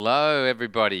Hello,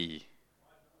 everybody.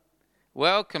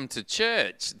 Welcome to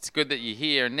church. It's good that you're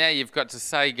here, and now you've got to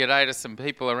say g'day to some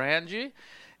people around you.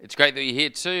 It's great that you're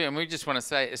here too, and we just want to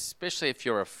say, especially if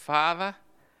you're a father,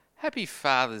 happy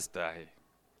Father's Day.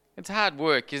 It's hard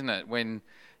work, isn't it, when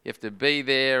you have to be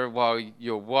there while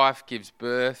your wife gives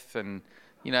birth, and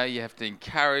you have to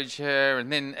encourage her,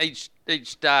 and then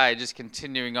each day just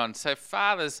continuing on. So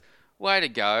fathers, way to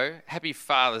go. Happy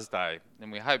Father's Day,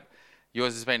 and we hope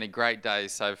yours has been a great day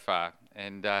so far,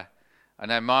 and I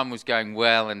know mine was going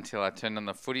well until I turned on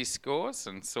the footy scores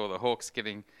and saw the Hawks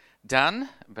getting done,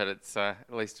 but it's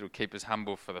at least it'll keep us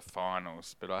humble for the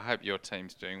finals. But I hope your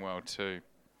team's doing well too.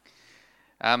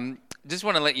 Just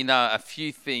want to let you know a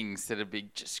few things that would be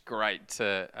just great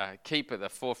to keep at the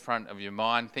forefront of your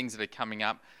mind, things that are coming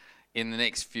up in the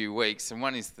next few weeks, and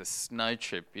one is the snow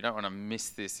trip. You don't want to miss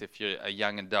this if you're a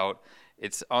young adult.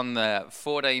 It's on the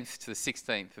 14th to the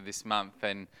 16th of this month,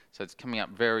 and so it's coming up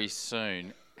very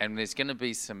soon. And there's going to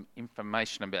be some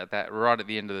information about that right at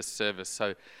the end of the service.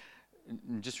 So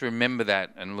just remember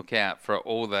that and look out for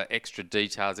all the extra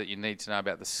details that you need to know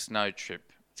about the snow trip.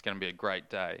 It's going to be a great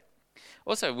day.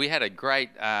 Also, we had a great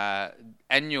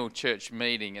annual church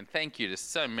meeting, and thank you to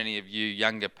so many of you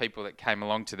younger people that came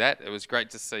along to that. It was great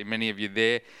to see many of you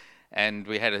there, and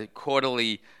we had a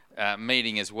quarterly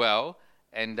meeting as well.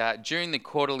 And during the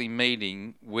quarterly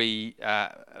meeting, we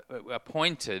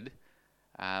appointed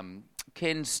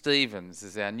Ken Stevens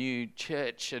as our new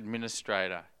church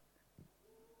administrator.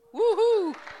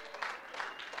 Woohoo!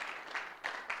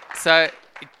 So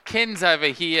Ken's over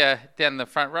here down the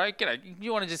front row.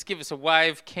 You want to just give us a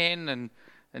wave, Ken,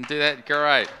 and do that?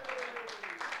 Great.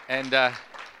 And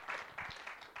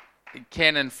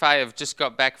Ken and Faye have just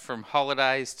got back from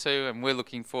holidays too, and we're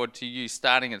looking forward to you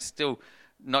starting. It's still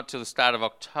not till the start of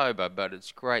October, but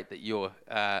it's great that you're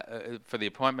for the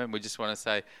appointment. We just want to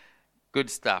say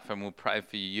good stuff, and we'll pray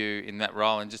for you in that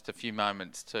role in just a few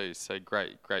moments too. So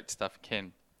great stuff,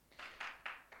 Ken.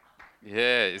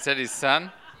 Yeah, is that his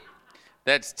son?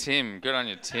 That's Tim. Good on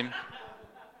you, Tim.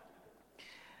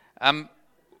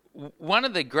 One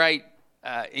of the great,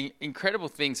 incredible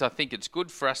things I think it's good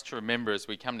for us to remember as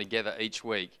we come together each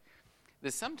week,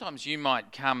 that sometimes you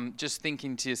might come just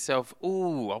thinking to yourself,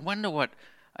 "Ooh, I wonder what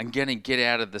I'm going to get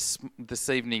out of this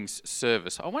evening's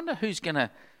service. I wonder who's going to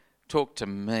talk to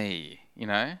me,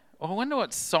 Or I wonder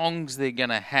what songs they're going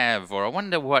to have, or I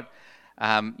wonder what,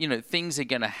 things are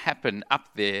going to happen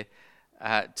up there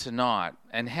tonight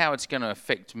and how it's going to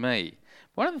affect me."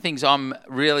 One of the things I'm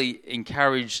really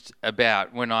encouraged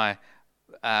about when I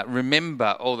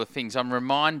remember all the things, I'm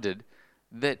reminded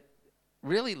that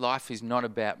really life is not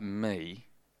about me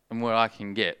and what I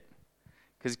can get.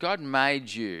 Because God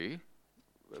made you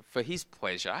for his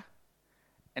pleasure,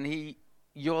 and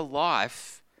your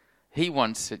life, he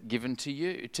wants it given to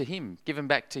you, to him, given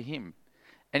back to him.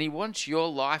 And he wants your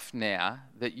life now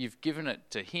that you've given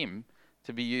it to him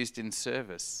to be used in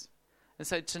service. And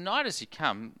so tonight as you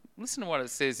come, listen to what it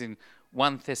says in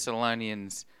 1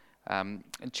 Thessalonians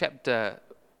chapter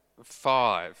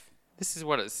 5. This is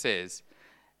what it says.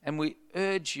 "And we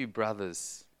urge you,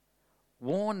 brothers,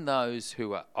 warn those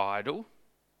who are idle,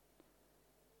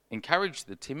 encourage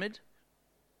the timid,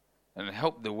 and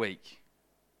help the weak,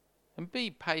 and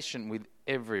be patient with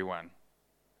everyone."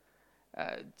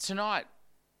 Tonight,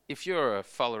 if you're a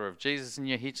follower of Jesus and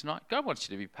you're here tonight, God wants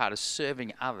you to be part of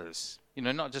serving others.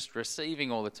 Not just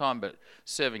receiving all the time, but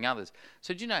serving others.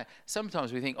 So do you know,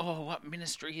 sometimes we think, oh, what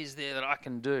ministry is there that I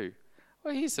can do?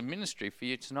 Well, here's some ministry for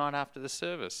you tonight after the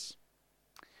service.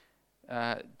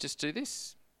 Just do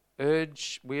this.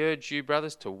 We urge you,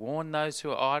 brothers, to warn those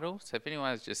who are idle. So if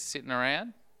anyone's just sitting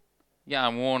around,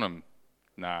 and warn them.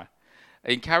 No.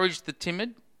 Encourage the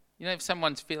timid. If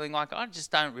someone's feeling like, I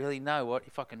just don't really know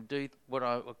if I can do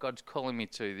what God's calling me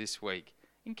to this week,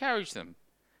 encourage them.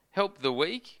 Help the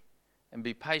weak and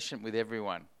be patient with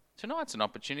everyone. Tonight's an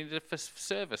opportunity for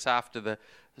service. After the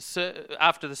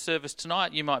service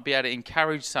tonight, you might be able to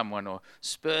encourage someone or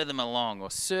spur them along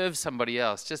or serve somebody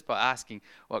else just by asking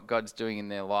what God's doing in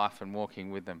their life and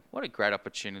walking with them. What a great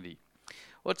opportunity.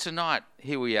 Well, tonight,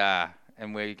 here we are,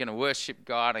 and we're going to worship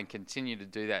God and continue to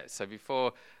do that. So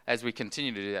as we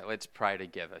continue to do that, let's pray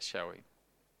together, shall we?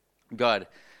 God,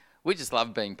 we just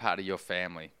love being part of your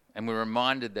family, and we're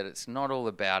reminded that it's not all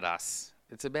about us.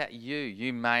 It's about you.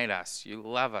 You made us. You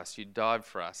love us. You died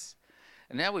for us.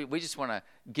 And now we just want to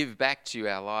give back to you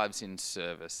our lives in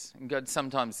service. And God,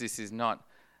 sometimes this is not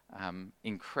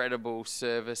incredible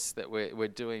service that we're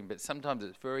doing, but sometimes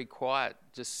it's very quiet,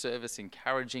 just service,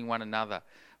 encouraging one another,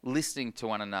 listening to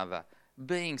one another,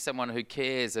 being someone who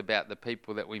cares about the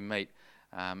people that we meet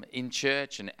in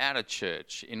church and out of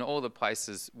church, in all the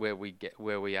places where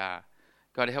we are.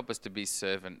 God, help us to be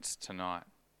servants tonight.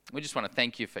 We just want to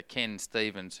thank you for Ken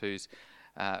Stevens, who's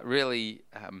really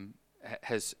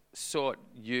has sought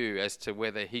you as to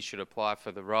whether he should apply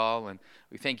for the role, and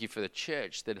we thank you for the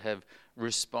church that have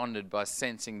responded by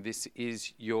sensing this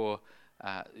is your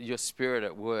spirit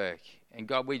at work. And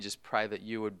God, we just pray that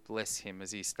you would bless him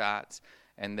as he starts,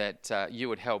 and that you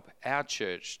would help our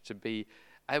church to be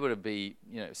able to be,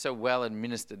 so well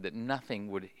administered that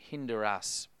nothing would hinder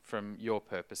us from your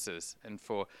purposes and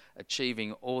for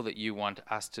achieving all that you want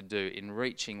us to do in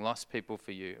reaching lost people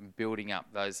for you and building up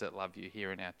those that love you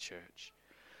here in our church.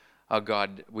 Oh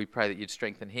God, we pray that you'd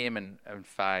strengthen him and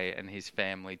Faye and his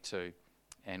family too.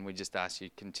 And we just ask you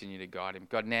to continue to guide him.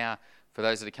 God, now for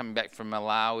those that are coming back from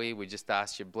Malawi, we just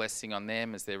ask your blessing on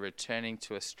them as they're returning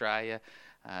to Australia.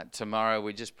 Tomorrow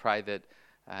we just pray that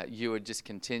you would just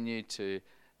continue to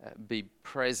be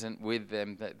present with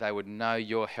them, that they would know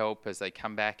your help as they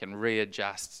come back and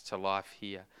readjust to life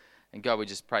here. And God, we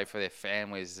just pray for their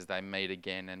families as they meet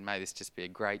again, and may this just be a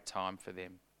great time for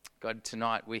them. God,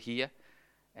 tonight we're here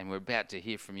and we're about to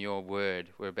hear from your word.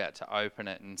 We're about to open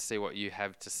it and see what you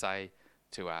have to say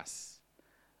to us.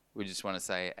 We just want to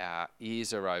say our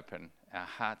ears are open, our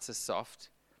hearts are soft,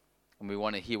 and we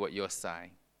want to hear what you're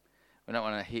saying. We don't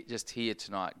want to just hear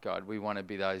tonight, God. We want to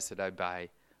be those that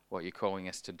obey what you're calling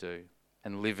us to do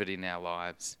and live it in our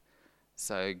lives.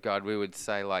 So, God, we would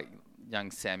say like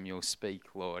young Samuel, speak,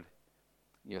 Lord.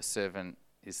 Your servant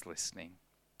is listening.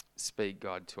 Speak,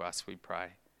 God, to us, we pray.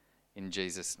 In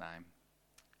Jesus' name.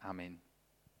 Amen.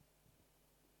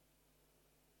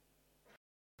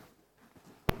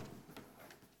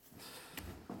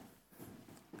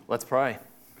 Let's pray.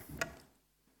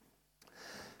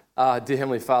 Dear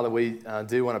Heavenly Father, we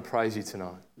do want to praise you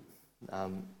tonight.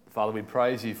 Father, we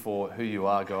praise you for who you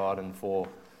are, God, and for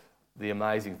the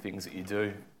amazing things that you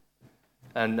do.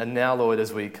 And now, Lord,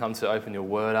 as we come to open your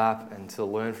word up and to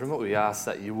learn from it, we ask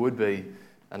that you would be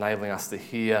enabling us to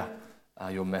hear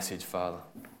your message, Father.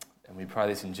 And we pray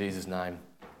this in Jesus' name.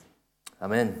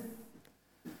 Amen.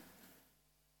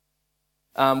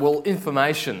 Well,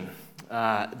 information.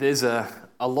 There's a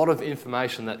lot of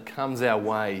information that comes our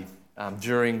way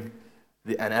during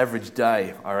an average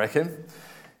day, I reckon.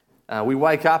 We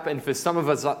wake up, and for some of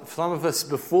us,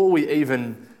 before we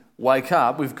even wake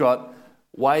up, we've got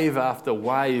wave after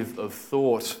wave of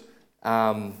thoughts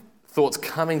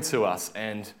coming to us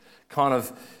and kind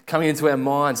of coming into our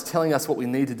minds, telling us what we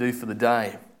need to do for the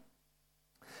day.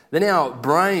 Then our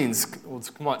brains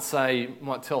might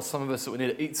tell some of us that we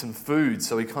need to eat some food,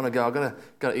 so we kind of go, I've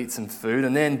got to eat some food,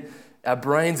 and then our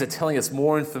brains are telling us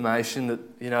more information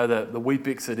that, the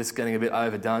Weet-Bix are just getting a bit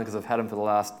overdone because I've had them for the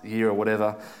last year or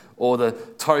whatever, or the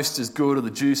toast is good, or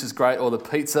the juice is great, or the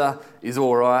pizza is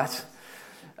all right.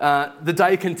 The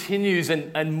day continues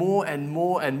and more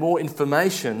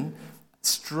information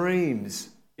streams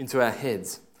into our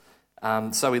heads.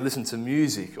 So we listen to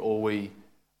music, or we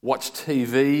watch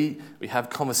TV, we have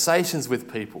conversations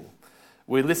with people.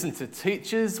 We listen to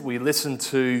teachers, we listen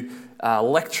to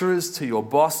lecturers, to your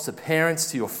boss, to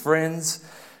parents, to your friends.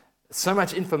 So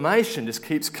much information just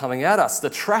keeps coming at us. The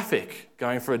traffic,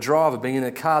 going for a drive or being in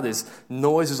a car, there's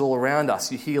noises all around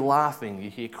us. You hear laughing, you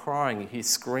hear crying, you hear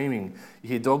screaming, you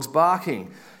hear dogs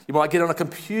barking. You might get on a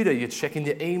computer, you're checking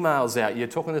your emails out, you're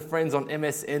talking to friends on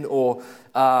MSN or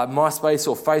MySpace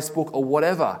or Facebook or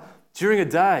whatever. During a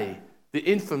day, the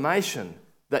information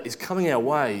that is coming our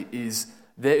way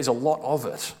there is a lot of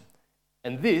it.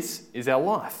 And this is our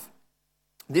life.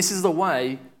 This is the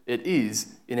way it is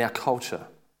in our culture.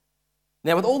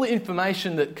 Now, with all the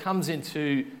information that comes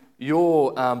into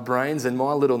your brains and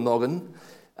my little noggin,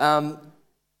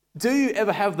 do you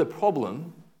ever have the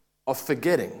problem of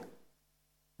forgetting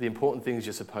the important things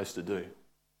you're supposed to do?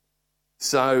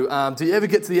 So, do you ever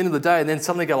get to the end of the day and then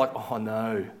suddenly go like, oh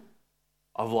no,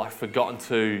 I've forgotten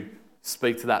to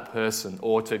speak to that person,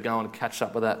 or to go and catch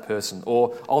up with that person,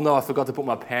 or, oh no, I forgot to put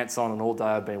my pants on and all day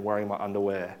I've been wearing my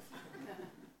underwear.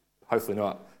 Hopefully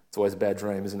not. It's always a bad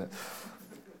dream, isn't it?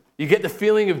 You get the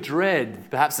feeling of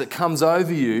dread, perhaps, that comes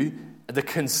over you, the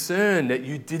concern that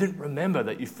you didn't remember,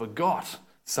 that you forgot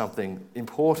something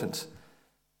important.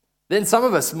 Then some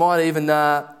of us might even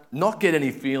not get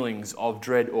any feelings of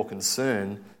dread or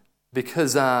concern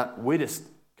because we just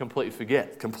completely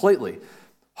forget, completely.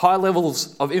 High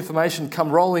levels of information come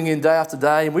rolling in day after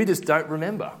day, and we just don't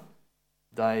remember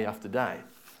day after day.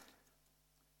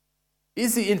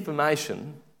 Is the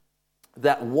information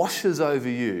that washes over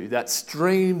you, that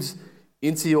streams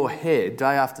into your head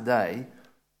day after day,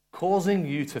 causing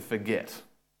you to forget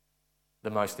the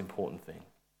most important thing?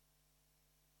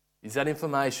 Is that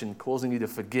information causing you to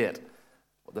forget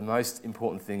what the most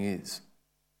important thing is?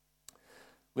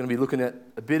 We're going to be looking at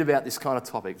a bit about this kind of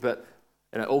topic, but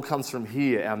it all comes from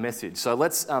here, our message. So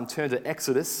let's turn to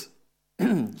Exodus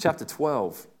chapter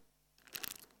 12.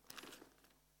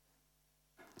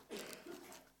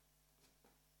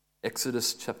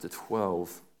 Exodus chapter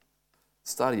 12.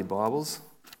 Start your Bibles.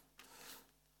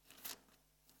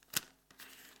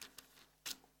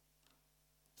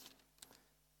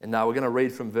 And now we're going to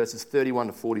read from verses 31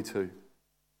 to 42.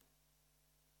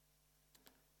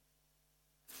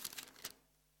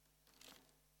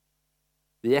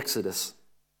 The Exodus.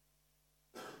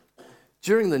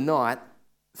 During the night,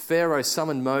 Pharaoh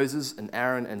summoned Moses and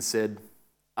Aaron and said,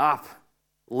 "Up,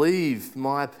 leave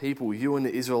my people, you and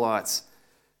the Israelites.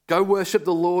 Go worship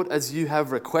the Lord as you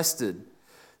have requested.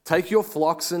 Take your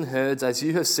flocks and herds as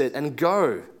you have said, and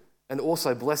go, and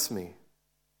also bless me."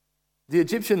 The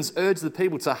Egyptians urged the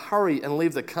people to hurry and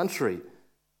leave the country,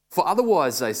 for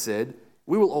otherwise, they said,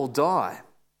 "we will all die."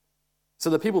 So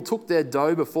the people took their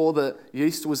dough before the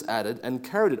yeast was added and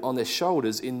carried it on their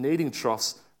shoulders in kneading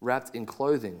troughs wrapped in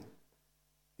clothing.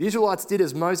 The Israelites did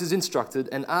as Moses instructed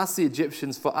and asked the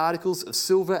Egyptians for articles of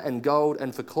silver and gold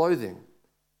and for clothing.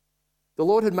 The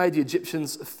Lord had made the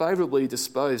Egyptians favourably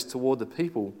disposed toward the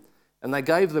people, and they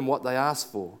gave them what they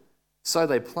asked for. So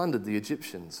they plundered the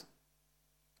Egyptians.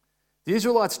 The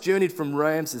Israelites journeyed from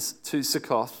Ramses to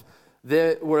Succoth.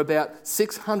 There were about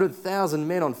 600,000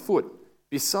 men on foot,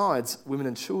 besides women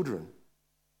and children.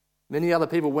 Many other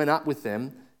people went up with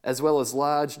them, as well as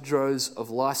large droves of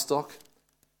livestock,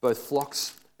 both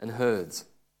flocks and herds.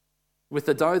 With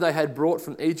the dough they had brought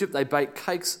from Egypt, they baked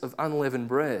cakes of unleavened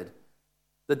bread.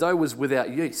 The dough was without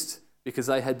yeast, because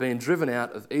they had been driven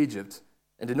out of Egypt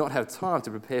and did not have time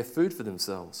to prepare food for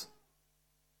themselves.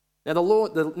 Now the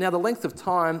length of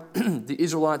time the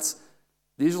Israelite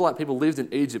people lived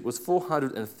in Egypt was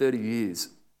 430 years.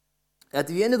 At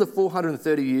the end of the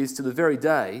 430 years, to the very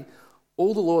day,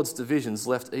 all the Lord's divisions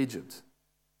left Egypt,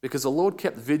 because the Lord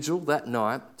kept vigil that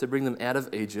night to bring them out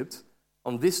of Egypt.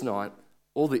 On this night,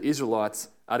 all the Israelites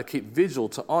are to keep vigil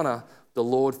to honour the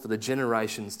Lord for the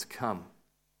generations to come.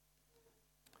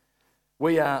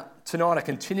 We tonight are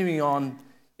continuing on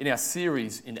in our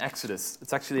series in Exodus.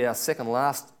 It's actually our second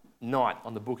last night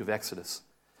on the book of Exodus.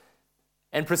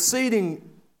 And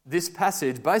preceding this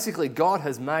passage, basically God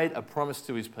has made a promise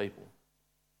to his people.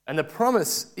 And the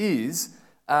promise is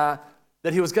that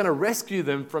he was going to rescue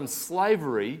them from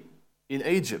slavery in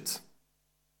Egypt.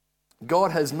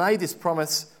 God has made this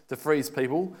promise to free his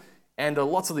people, and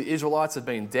lots of the Israelites have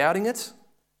been doubting it,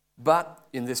 but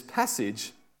in this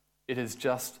passage, it has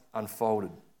just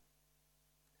unfolded.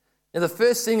 Now, the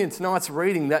first thing in tonight's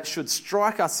reading that should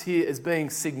strike us here as being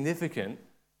significant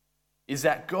is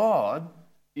that God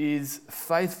is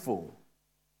faithful.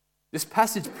 This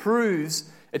passage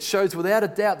it shows without a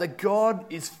doubt that God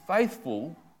is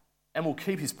faithful and will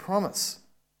keep his promise.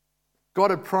 God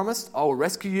had promised, "I will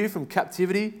rescue you from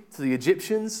captivity to the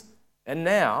Egyptians," and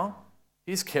now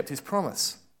he's kept his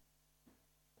promise.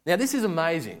 Now, this is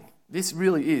amazing. This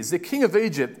really is. The king of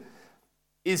Egypt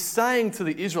is saying to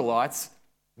the Israelites,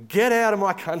 "Get out of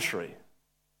my country."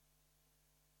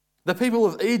 The people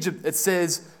of Egypt, it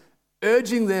says,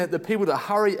 urging the people to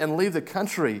hurry and leave the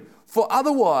country, for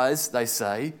otherwise, they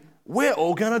say, we're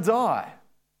all going to die.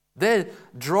 They're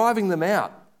driving them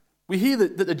out. We hear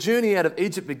that the journey out of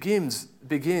Egypt begins,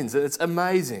 and it's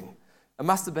amazing. It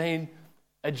must have been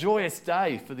a joyous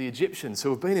day for the Egyptians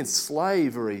who have been in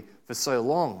slavery for so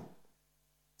long.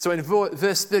 So in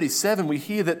verse 37, we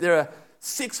hear that there are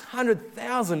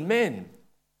 600,000 men,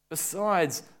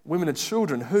 besides women and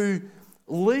children, who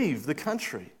leave the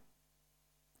country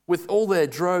with all their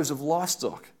droves of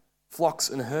livestock, flocks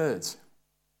and herds.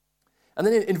 And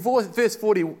then in verse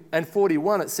 40 and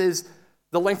 41, it says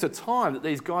the length of time that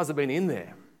these guys have been in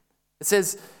there. It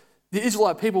says the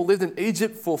Israelite people lived in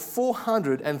Egypt for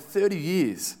 430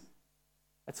 years.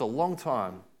 That's a long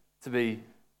time to be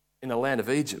in the land of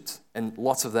Egypt, and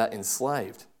lots of that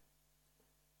enslaved.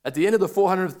 At the end of the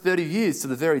 430 years, to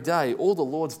the very day, all the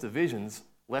Lord's divisions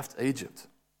left Egypt.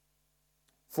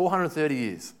 430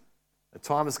 years. The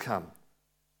time has come.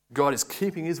 God is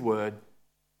keeping his word,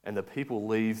 and the people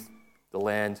leave the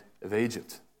land of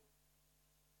Egypt.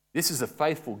 This is a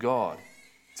faithful God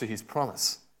to his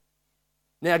promise.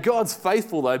 Now, God's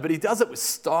faithful, though, but he does it with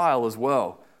style as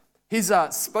well. He's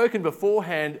spoken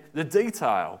beforehand the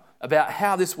detail about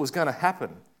how this was going to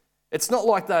happen. It's not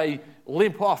like they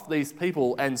limp off, these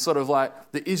people, and sort of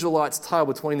like the Israelites' tail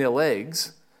between their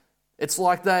legs. It's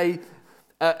like they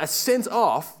are sent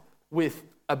off with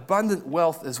abundant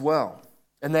wealth as well,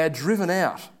 and they are driven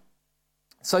out.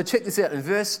 So check this out.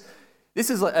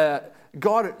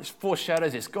 God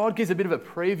foreshadows this. God gives a bit of a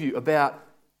preview about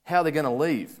how they're going to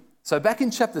leave. So back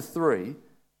in chapter 3,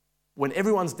 when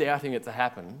everyone's doubting it to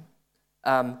happen,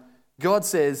 God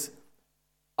says,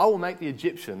 I will make the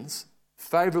Egyptians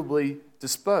favourably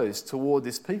disposed toward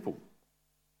this people,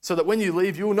 so that when you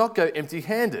leave, you will not go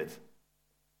empty-handed.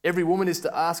 Every woman is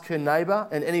to ask her neighbour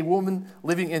and any woman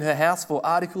living in her house for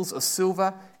articles of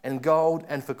silver and gold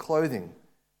and for clothing,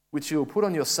 which you will put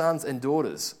on your sons and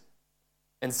daughters.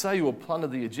 And so you will plunder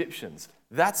the Egyptians.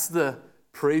 That's the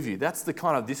preview. That's the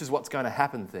kind of this is what's going to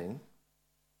happen thing.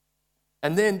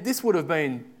 And then this would have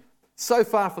been so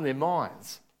far from their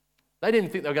minds. They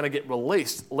didn't think they were going to get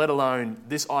released, let alone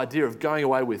this idea of going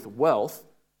away with wealth.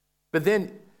 But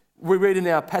then we read in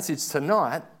our passage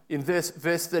tonight, in verse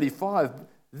 35,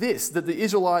 that the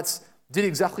Israelites did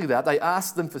exactly that. They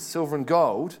asked them for silver and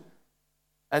gold.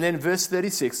 And then verse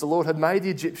 36, the Lord had made the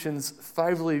Egyptians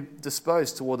favourably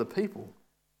disposed toward the people.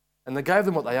 And they gave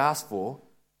them what they asked for,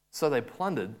 so they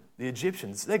plundered the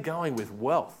Egyptians. They're going with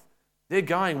wealth. They're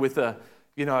going with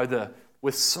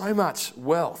with so much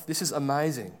wealth. This is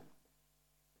amazing.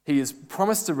 He has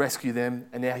promised to rescue them,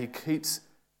 and now he keeps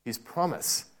his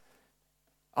promise.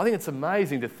 I think it's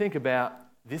amazing to think about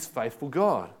this faithful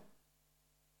God.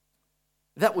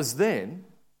 That was then,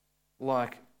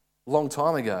 like a long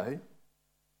time ago.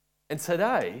 And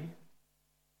today,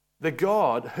 the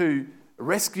God who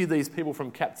rescued these people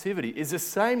from captivity is the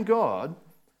same God,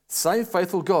 same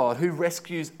faithful God who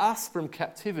rescues us from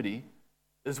captivity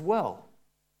as well.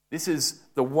 This is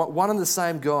the one and the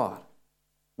same God.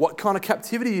 What kind of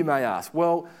captivity, you may ask?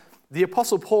 Well, the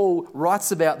Apostle Paul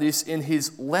writes about this in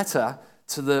his letter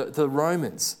to the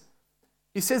Romans.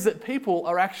 He says that people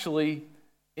are actually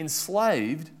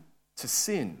enslaved to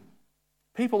sin.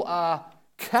 People are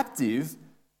captive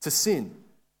to sin.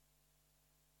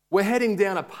 We're heading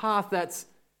down a path that's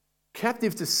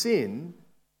captive to sin,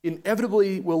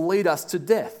 inevitably will lead us to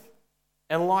death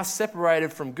and life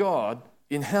separated from God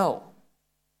in hell.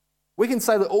 We can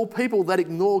say that all people that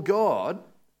ignore God,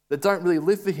 that don't really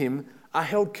live for him, are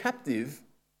held captive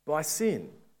by sin.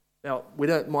 Now, we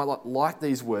might not like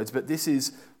these words, but this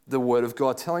is the word of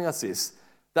God telling us this,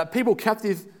 that people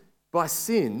captive by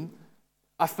sin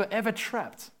are forever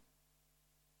trapped.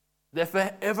 They're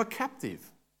forever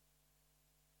captive.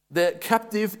 They're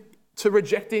captive to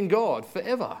rejecting God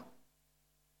forever.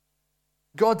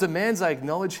 God demands they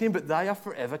acknowledge him, but they are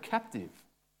forever captive.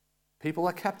 People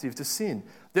are captive to sin.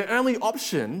 Their only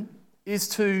option is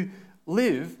to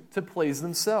live to please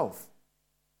themselves.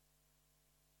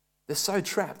 They're so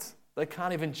trapped, they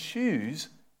can't even choose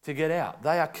to get out.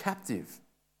 They are captive.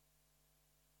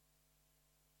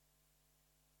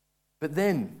 But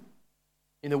then,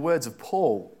 in the words of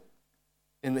Paul,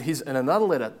 in another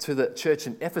letter to the church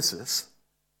in Ephesus,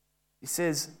 he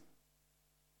says,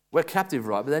 we're captive,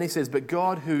 right? But then he says, but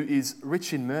God, who is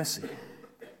rich in mercy,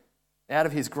 out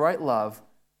of his great love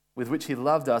with which he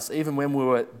loved us, even when we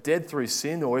were dead through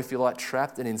sin, or if you like,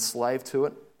 trapped and enslaved to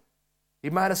it, he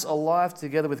made us alive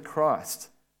together with Christ.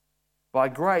 By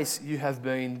grace you have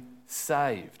been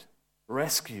saved,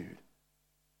 rescued.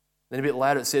 Then a bit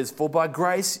later it says, for by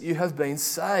grace you have been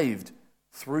saved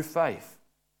through faith.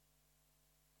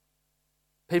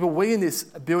 People, we in this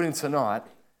building tonight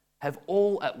have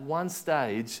all at one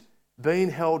stage been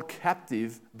held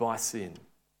captive by sin.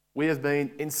 We have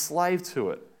been enslaved to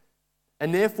it.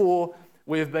 And therefore,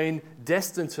 we have been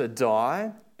destined to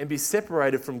die and be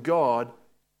separated from God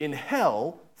in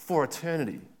hell for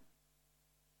eternity.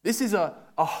 This is a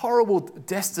horrible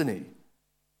destiny.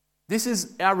 This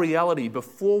is our reality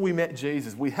before we met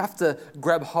Jesus. We have to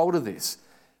grab hold of this.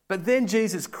 But then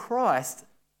Jesus Christ,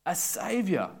 a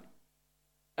Saviour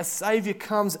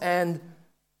comes and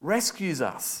rescues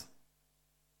us.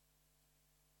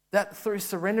 That through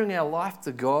surrendering our life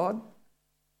to God,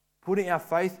 putting our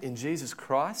faith in Jesus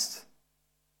Christ,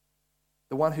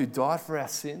 the one who died for our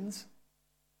sins,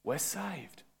 we're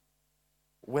saved.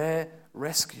 We're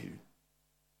rescued.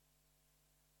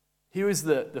 Here is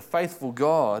the faithful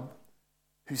God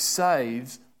who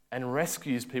saves and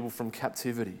rescues people from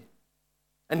captivity.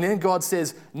 And then God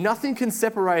says, nothing can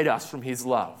separate us from his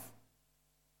love.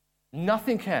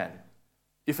 Nothing can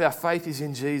if our faith is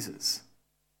in Jesus.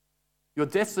 Your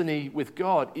destiny with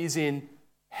God is in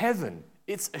heaven.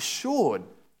 It's assured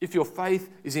if your faith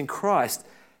is in Christ.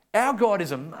 Our God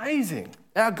is amazing.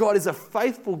 Our God is a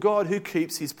faithful God who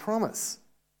keeps his promise.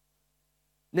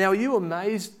 Now, are you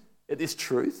amazed at this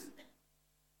truth?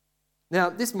 Now,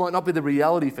 this might not be the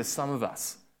reality for some of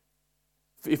us.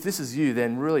 If this is you,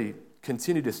 then really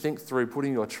continue to think through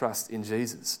putting your trust in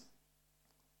Jesus.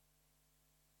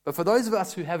 But for those of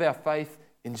us who have our faith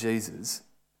in Jesus.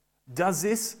 Does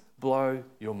this blow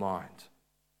your mind?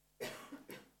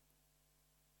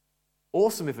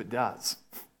 Awesome if it does.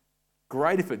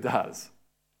 Great if it does.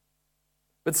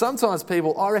 But sometimes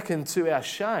people, I reckon to our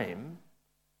shame,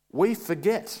 we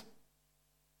forget.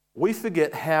 We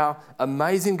forget how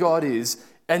amazing God is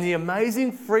and the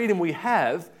amazing freedom we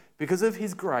have because of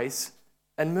his grace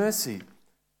and mercy.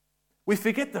 We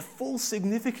forget the full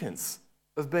significance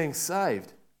of being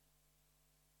saved.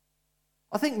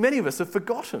 I think many of us have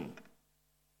forgotten.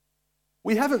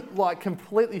 We haven't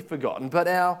completely forgotten, but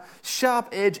our sharp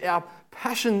edge, our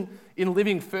passion in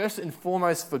living first and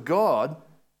foremost for God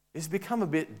has become a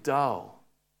bit dull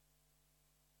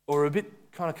or a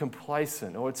bit kind of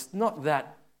complacent, or it's not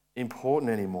that important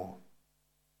anymore.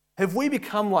 Have we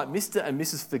become like Mr. and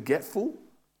Mrs. Forgetful?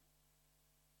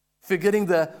 Forgetting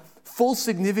the full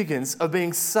significance of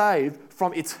being saved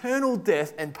from eternal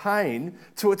death and pain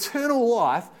to eternal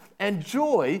life and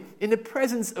joy in the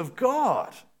presence of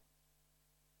God?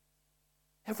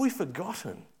 Have we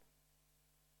forgotten?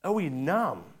 Are we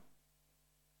numb?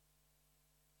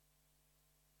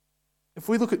 If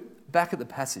we look back at the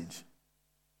passage,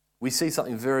 we see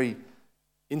something very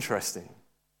interesting.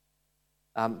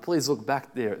 Please look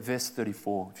back there at verse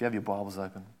 34, if you have your Bibles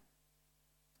open.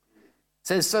 It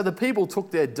says, "So the people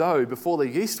took their dough before the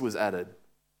yeast was added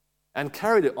and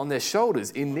carried it on their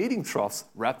shoulders in kneading troughs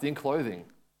wrapped in clothing."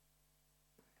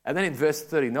 And then in verse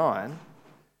 39,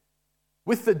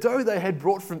 "With the dough they had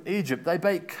brought from Egypt, they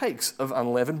baked cakes of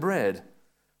unleavened bread.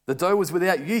 The dough was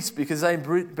without yeast because they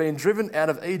had been driven out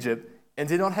of Egypt and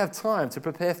did not have time to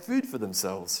prepare food for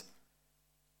themselves."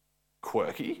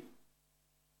 Quirky.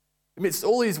 Amidst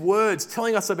all these words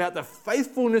telling us about the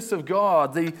faithfulness of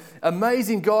God, the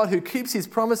amazing God who keeps his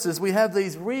promises, we have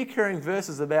these recurring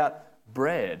verses about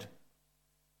bread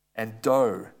and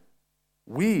dough.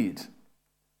 Weird.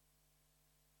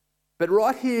 But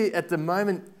right here at the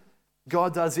moment,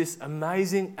 God does this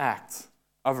amazing act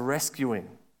of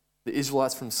rescuing the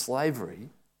Israelites from slavery.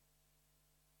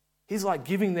 He's like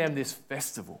giving them this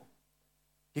festival.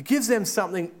 He gives them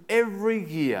something every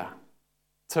year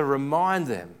to remind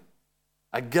them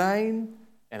again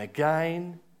and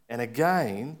again and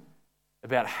again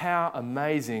about how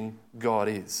amazing God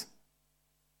is.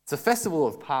 It's a festival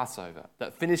of Passover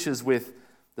that finishes with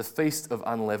the Feast of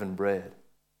Unleavened Bread.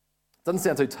 Doesn't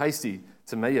sound too tasty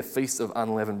to me, a feast of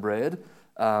unleavened bread,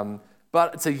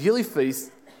 but it's a yearly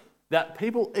feast that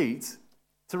people eat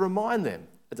to remind them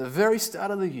at the very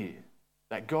start of the year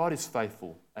that God is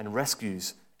faithful and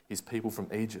rescues his people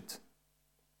from Egypt.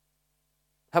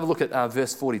 Have a look at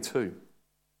verse 42.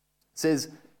 It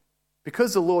says,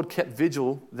 "Because the Lord kept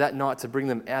vigil that night to bring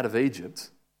them out of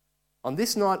Egypt, on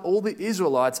this night all the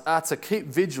Israelites are to keep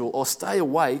vigil or stay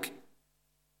awake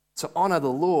to honour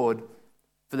the Lord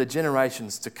for the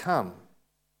generations to come."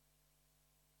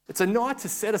 It's a night to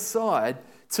set aside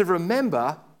to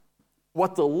remember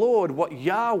what the Lord, what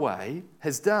Yahweh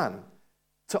has done,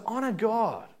 to honour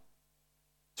God,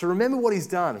 to remember what he's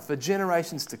done for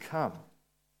generations to come.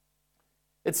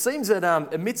 It seems that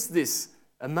amidst this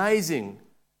amazing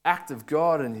act of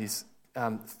God and he's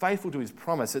faithful to his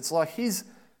promise, it's like he's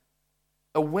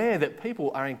aware that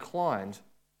people are inclined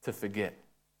to forget.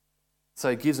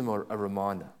 So he gives them a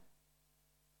reminder.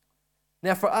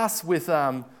 Now for us, with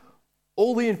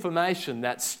all the information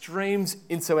that streams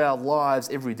into our lives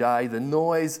every day, the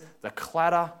noise, the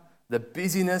clatter, the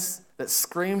busyness that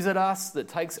screams at us, that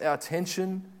takes our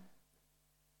attention,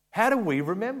 how do we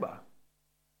remember?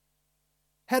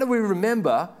 How do we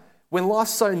remember when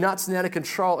life's so nuts and out of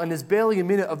control and there's barely a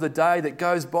minute of the day that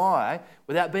goes by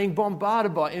without being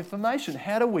bombarded by information?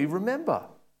 How do we remember?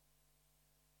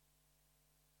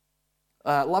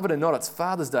 Love it or not, it's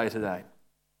Father's Day today.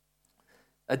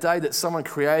 A day that someone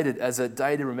created as a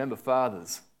day to remember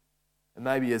fathers. And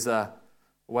maybe as a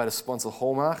way to sponsor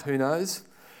Hallmark, who knows?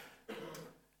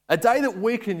 A day that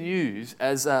we can use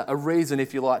as a reason,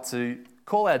 if you like, to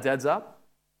call our dads up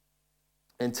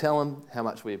and tell them how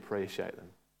much we appreciate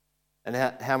them and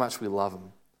how much we love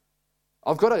them.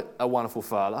 I've got a wonderful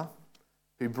father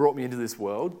who brought me into this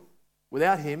world.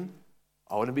 Without him,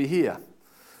 I wouldn't be here.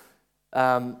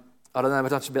 I don't know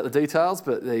much about the details,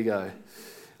 but there you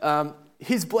go.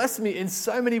 He's blessed me in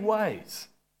so many ways.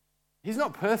 He's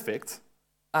not perfect,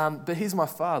 but he's my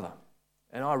father,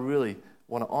 and I really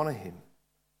want to honour him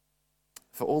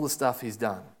for all the stuff he's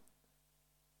done.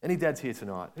 Any dads here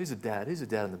tonight? Who's a dad? Who's a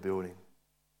dad in the building?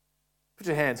 Put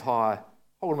your hands high,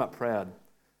 hold them up proud.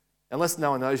 Unless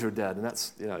no one knows you're a dad, and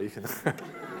that's, you can.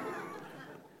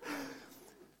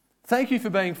 Thank you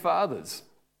for being fathers.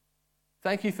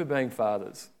 Thank you for being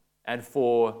fathers and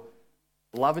for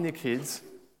loving your kids,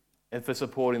 and for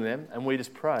supporting them. And we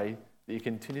just pray that you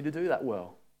continue to do that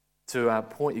well, to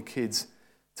point your kids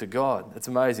to God. It's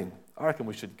amazing. I reckon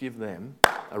we should give them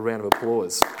a round of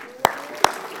applause.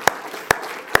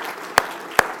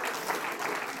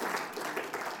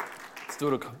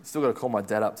 Still got to call my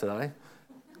dad up today,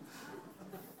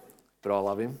 but I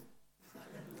love him.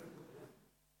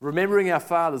 Remembering our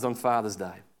fathers on Father's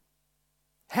Day.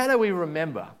 How do we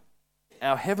remember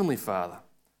our Heavenly Father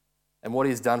and what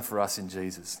He has done for us in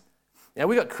Jesus? Now,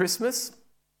 we got Christmas,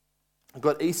 we've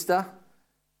got Easter,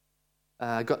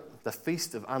 got the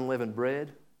Feast of Unleavened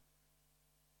Bread.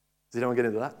 Does anyone get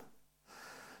into that?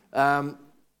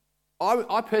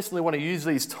 I personally want to use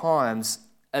these times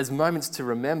as moments to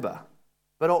remember,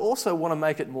 but I also want to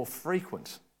make it more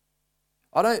frequent.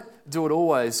 I don't do it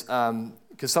always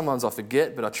because sometimes I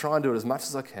forget, but I try and do it as much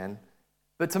as I can.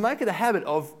 But to make it a habit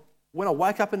of when I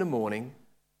wake up in the morning,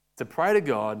 to pray to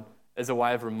God as a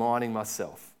way of reminding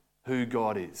myself who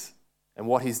God is and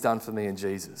what He's done for me in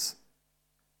Jesus.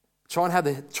 Try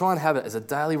and have it as a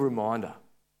daily reminder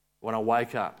when I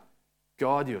wake up.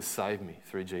 God, you have saved me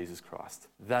through Jesus Christ.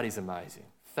 That is amazing.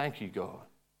 Thank you, God.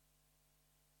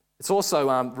 It's also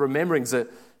remembering that,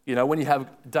 when you have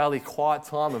daily quiet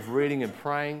time of reading and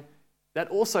praying, that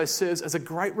also serves as a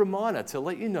great reminder to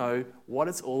let you know what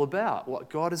it's all about, what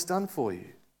God has done for you.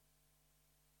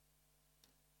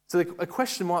 So a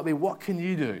question might be, what can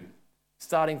you do,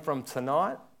 starting from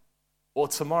tonight or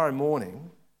tomorrow morning,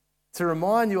 to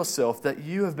remind yourself that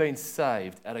you have been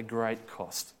saved at a great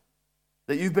cost,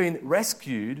 that you've been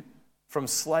rescued from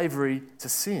slavery to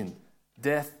sin,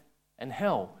 death, and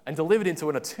hell, and delivered into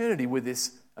an eternity with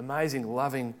this amazing,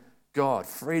 loving God,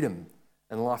 freedom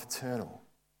and life eternal.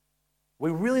 We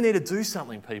really need to do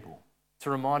something, people, to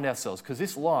remind ourselves, because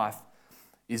this life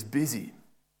is busy.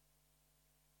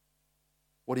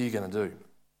 What are you going to do?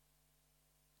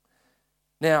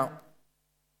 Now,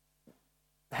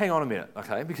 hang on a minute,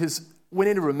 okay? Because we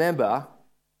need to remember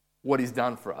what He's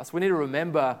done for us. We need to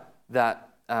remember that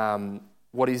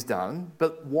what He's done,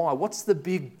 but why? What's the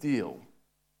big deal?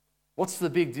 What's the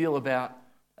big deal about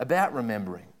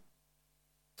remembering?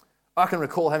 I can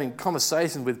recall having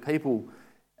conversations with people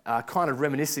kind of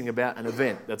reminiscing about an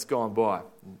event that's gone by.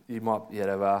 You might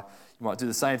do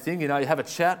the same thing. You have a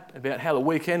chat about how the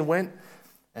weekend went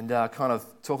and kind of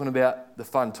talking about the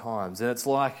fun times. And it's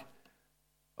like,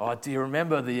 oh, do you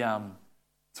remember the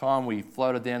time we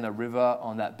floated down the river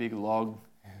on that big log?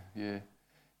 Yeah.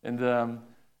 And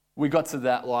we got to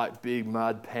that big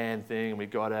mud pan thing and we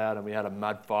got out and we had a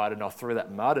mud fight and I threw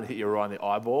that mud and hit you right in the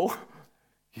eyeball.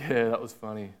 Yeah, that was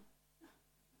funny.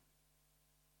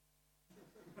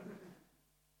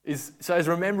 Is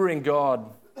remembering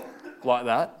God like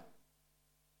that?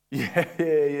 Yeah.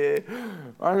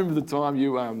 I remember the time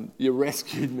you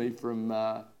rescued me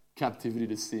from captivity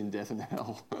to sin, death, and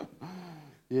hell.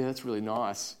 Yeah, that's really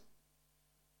nice.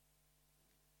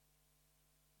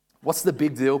 What's the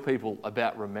big deal, people,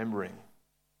 about remembering?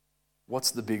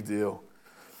 What's the big deal?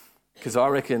 Because I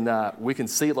reckon we can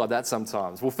see it like that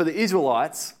sometimes. Well, for the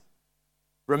Israelites,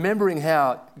 remembering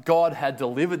how God had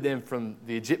delivered them from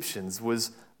the Egyptians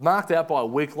was marked out by a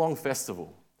week-long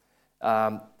festival.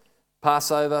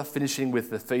 Passover, finishing with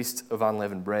the Feast of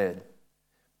Unleavened Bread.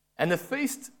 And the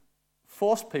feast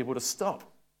forced people to stop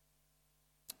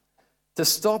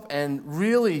and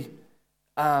really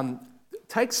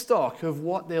take stock of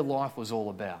what their life was all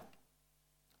about.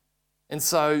 And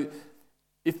so,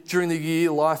 if during the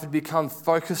year life had become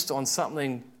focused on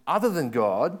something other than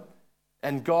God,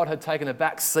 and God had taken a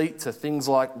back seat to things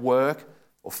like work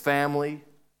or family,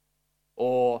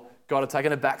 or God had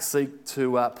taken a back seat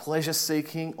to pleasure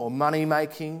seeking or money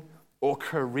making or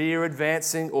career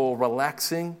advancing or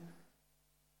relaxing,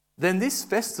 then this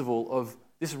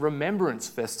remembrance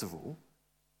festival,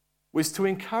 was to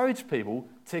encourage people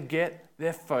to get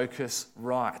their focus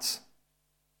right.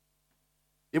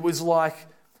 It was like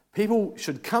people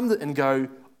should come and go,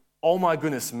 oh my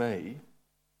goodness me,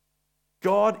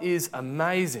 God is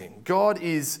amazing. God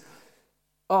is,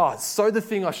 so the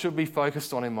thing I should be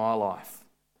focused on in my life.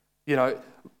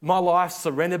 My life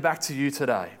surrendered back to you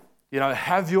today.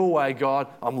 Have your way, God.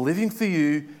 I'm living for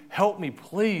you. Help me,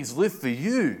 please, live for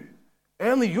you.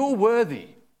 Only you're worthy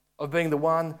of being the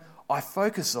one I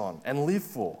focus on and live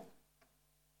for.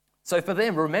 So for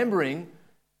them, remembering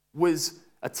was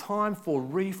a time for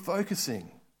refocusing.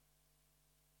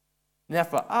 Now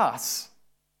for us,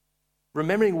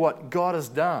 remembering what God has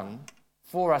done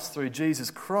for us through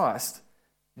Jesus Christ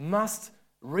must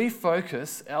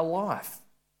refocus our life.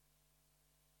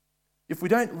 If we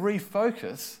don't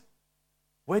refocus,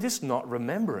 we're just not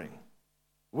remembering.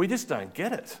 We just don't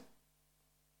get it.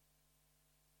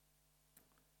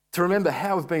 to remember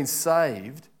how we've been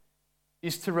saved,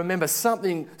 is to remember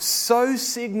something so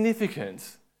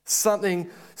significant, something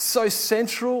so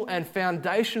central and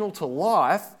foundational to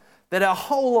life, that our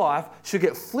whole life should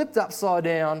get flipped upside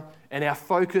down and our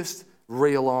focus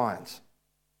realigned.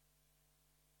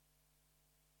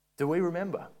 Do we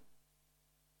remember?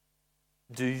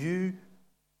 Do you,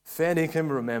 fair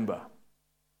income, remember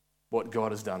what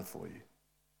God has done for you?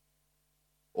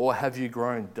 Or have you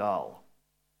grown dull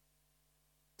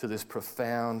to this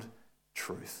profound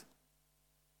truth?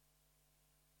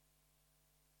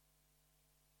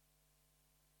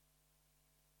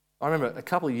 I remember a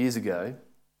couple of years ago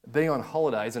being on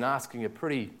holidays and asking a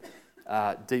pretty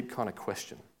deep kind of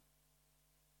question.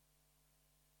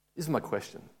 This is my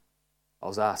question I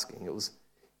was asking. It was,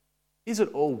 is it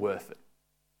all worth it?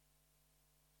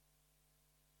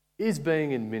 Is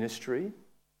being in ministry,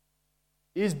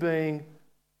 is being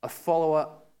a follower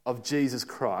of Jesus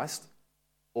Christ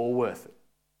all worth it?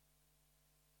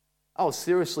 I was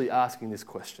seriously asking this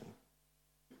question.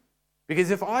 Because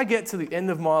if I get to the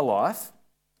end of my life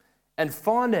and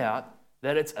find out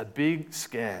that it's a big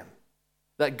scam,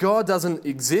 that God doesn't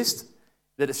exist,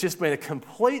 that it's just been a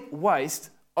complete waste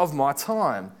of my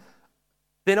time,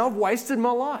 then I've wasted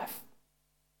my life.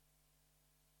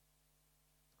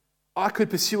 I could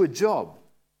pursue a job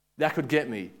that could get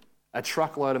me a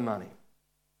truckload of money.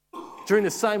 During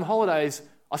the same holidays,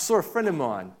 I saw a friend of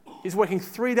mine. He's working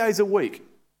 3 days a week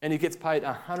and he gets paid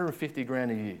 150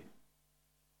 grand a year.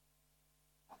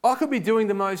 I could be doing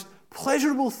the most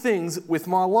pleasurable things with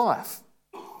my life.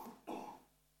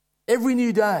 Every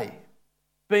new day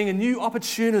being a new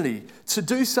opportunity to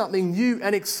do something new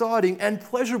and exciting and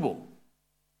pleasurable.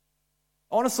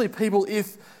 Honestly, people,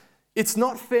 if it's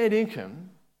not fair income,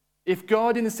 if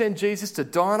God didn't send Jesus to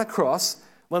die on a cross,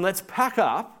 then let's pack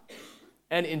up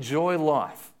and enjoy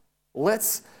life.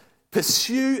 Let's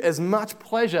pursue as much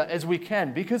pleasure as we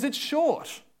can because it's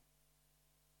short.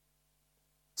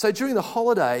 So during the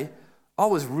holiday, I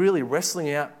was really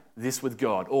wrestling out this with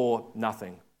God, or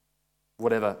nothing,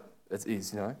 whatever it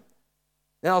is, And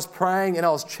I was praying and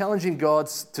I was challenging God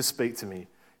to speak to me.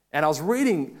 And I was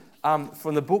reading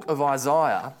from the book of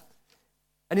Isaiah.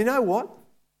 And you know what?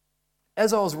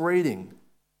 As I was reading,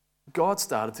 God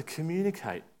started to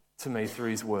communicate to me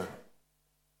through His Word.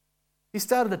 He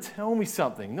started to tell me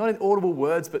something, not in audible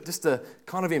words, but just a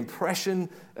kind of impression,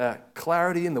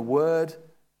 clarity in the Word.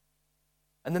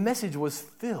 And the message was,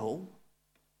 Phil,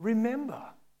 remember.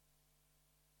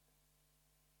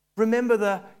 Remember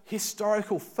the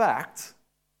historical fact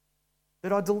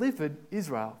that I delivered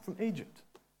Israel from Egypt.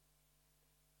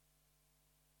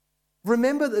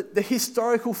 Remember the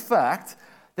historical fact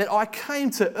that I came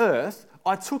to earth,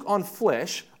 I took on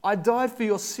flesh, I died for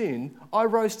your sin, I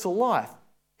rose to life.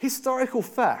 Historical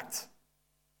fact.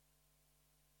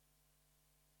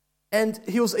 And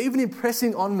He was even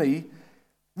impressing on me,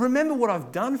 remember what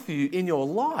I've done for you in your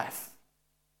life.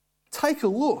 Take a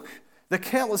look. The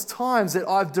countless times that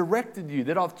I've directed you,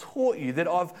 that I've taught you, that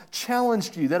I've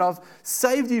challenged you, that I've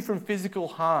saved you from physical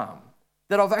harm,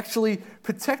 that I've actually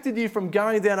protected you from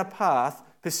going down a path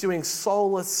pursuing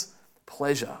soulless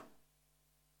pleasure.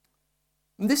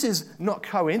 And this is not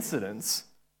coincidence.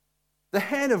 The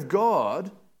hand of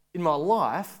God in my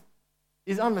life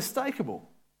is unmistakable.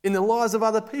 In the lives of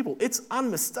other people, it's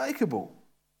unmistakable.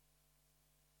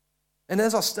 And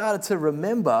as I started to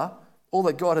remember all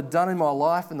that God had done in my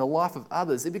life and the life of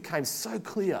others, it became so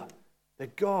clear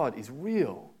that God is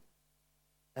real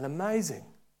and amazing.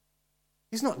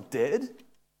 He's not dead.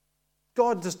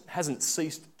 God just hasn't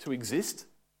ceased to exist.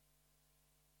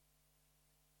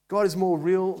 God is more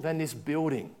real than this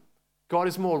building. God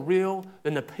is more real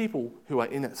than the people who are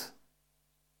in it.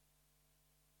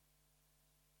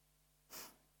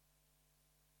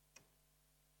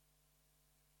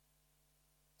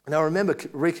 And I remember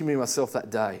recommitting myself that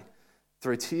day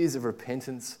through tears of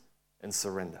repentance and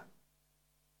surrender.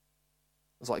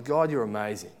 I was like, God, you're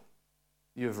amazing.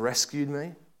 You have rescued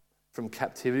me from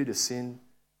captivity to sin,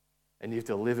 and you've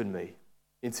delivered me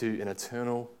into an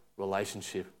eternal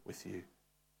relationship with you.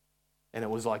 And it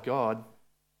was like, God,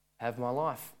 have my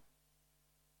life.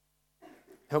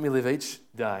 Help me live each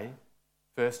day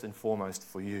first and foremost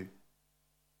for you.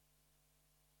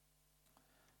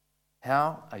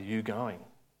 How are you going?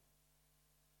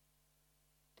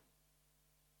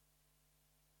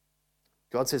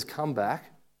 God says, come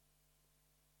back,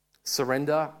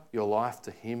 surrender your life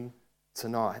to Him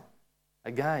tonight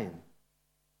again.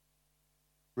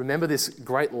 Remember this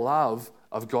great love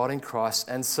of God in Christ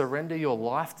and surrender your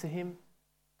life to Him.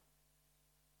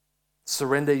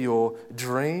 Surrender your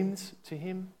dreams to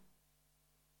Him.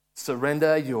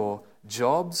 Surrender your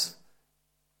jobs.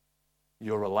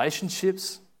 your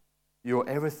relationships, your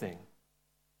everything,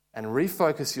 and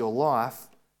refocus your life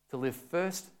to live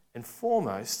first and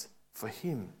foremost for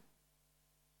Him.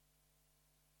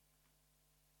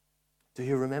 Do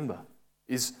you remember?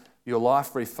 Is your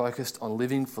life refocused on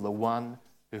living for the one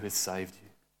who has saved you?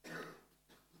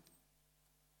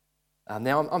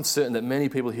 Now, I'm certain that many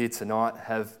people here tonight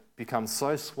have become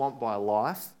so swamped by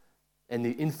life and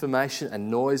the information and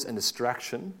noise and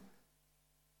distraction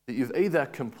that you've either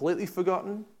completely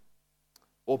forgotten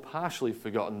or partially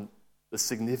forgotten the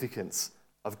significance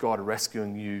of God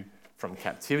rescuing you from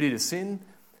captivity to sin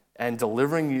and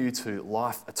delivering you to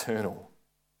life eternal.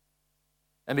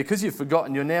 And because you've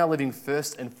forgotten, you're now living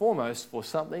first and foremost for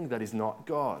something that is not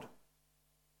God.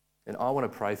 And I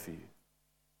want to pray for you.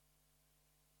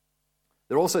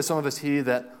 There are also some of us here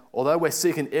that, although we're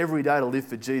seeking every day to live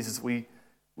for Jesus, we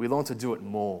long to do it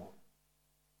more.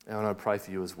 And I want to pray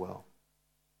for you as well.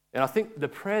 And I think the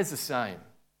prayer is the same.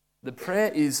 The prayer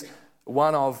is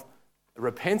one of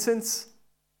repentance,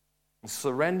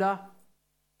 surrender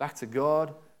back to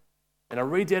God, and a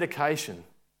rededication,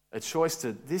 a choice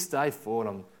to this day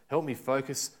forward, help me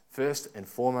focus first and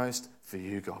foremost for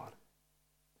you, God.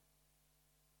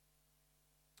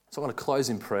 So I want to close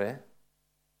in prayer.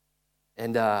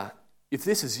 And if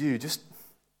this is you, just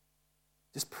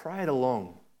pray it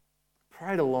along.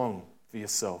 Pray it along for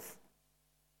yourself.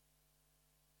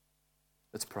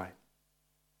 Let's pray.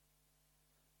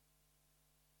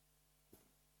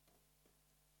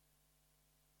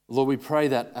 Lord, we pray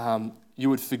that you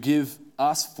would forgive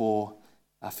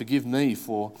me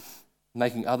for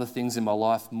making other things in my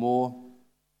life more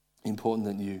important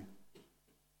than you.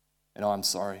 And I'm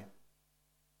sorry.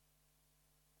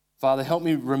 Father, help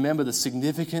me remember the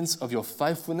significance of your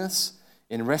faithfulness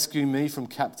in rescuing me from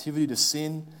captivity to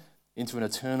sin into an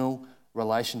eternal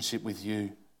relationship with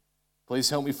you.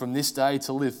 Please help me from this day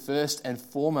to live first and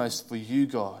foremost for you,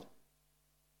 God.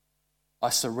 I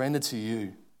surrender to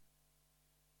you.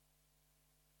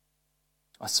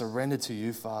 I surrender to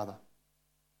you, Father.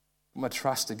 Put my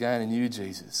trust again in you,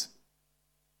 Jesus.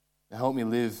 And help me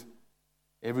live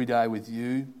every day with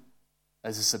you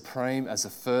as the supreme, as the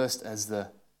first, as the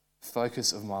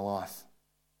focus of my life.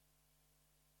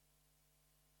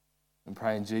 And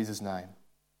pray in Jesus' name.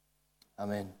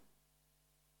 Amen.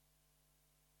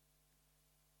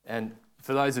 And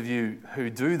for those of you who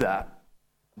do that,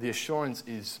 the assurance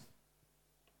is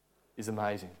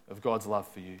amazing of God's love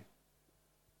for you.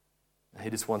 He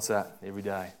just wants that every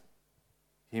day.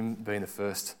 Him being the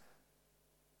first,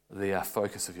 the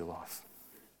focus of your life.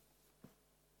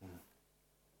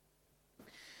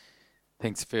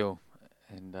 Thanks, Phil.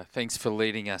 And thanks for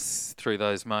leading us through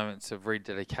those moments of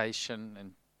rededication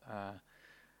and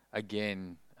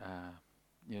again,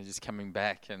 just coming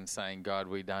back and saying, God,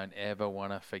 we don't ever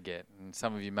want to forget. And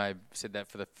some of you may have said that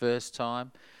for the first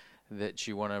time, that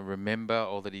you want to remember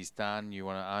all that He's done. You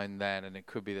want to own that. And it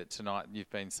could be that tonight you've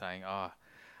been saying,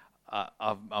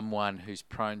 I'm one who's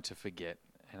prone to forget,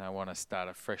 and I want to start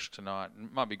afresh tonight. And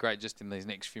it might be great just in these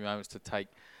next few moments to take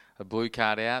a blue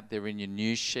card out. They're in your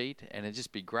news sheet, and it'd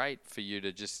just be great for you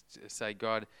to just say,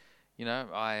 God,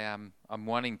 I'm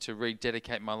wanting to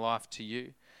rededicate my life to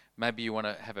you. Maybe you want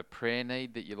to have a prayer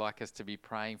need that you'd like us to be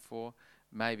praying for.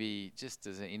 Maybe just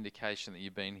as an indication that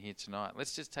you've been here tonight.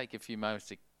 Let's just take a few moments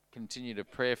to continue to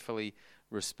prayerfully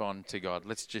respond to God.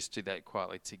 Let's just do that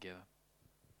quietly together.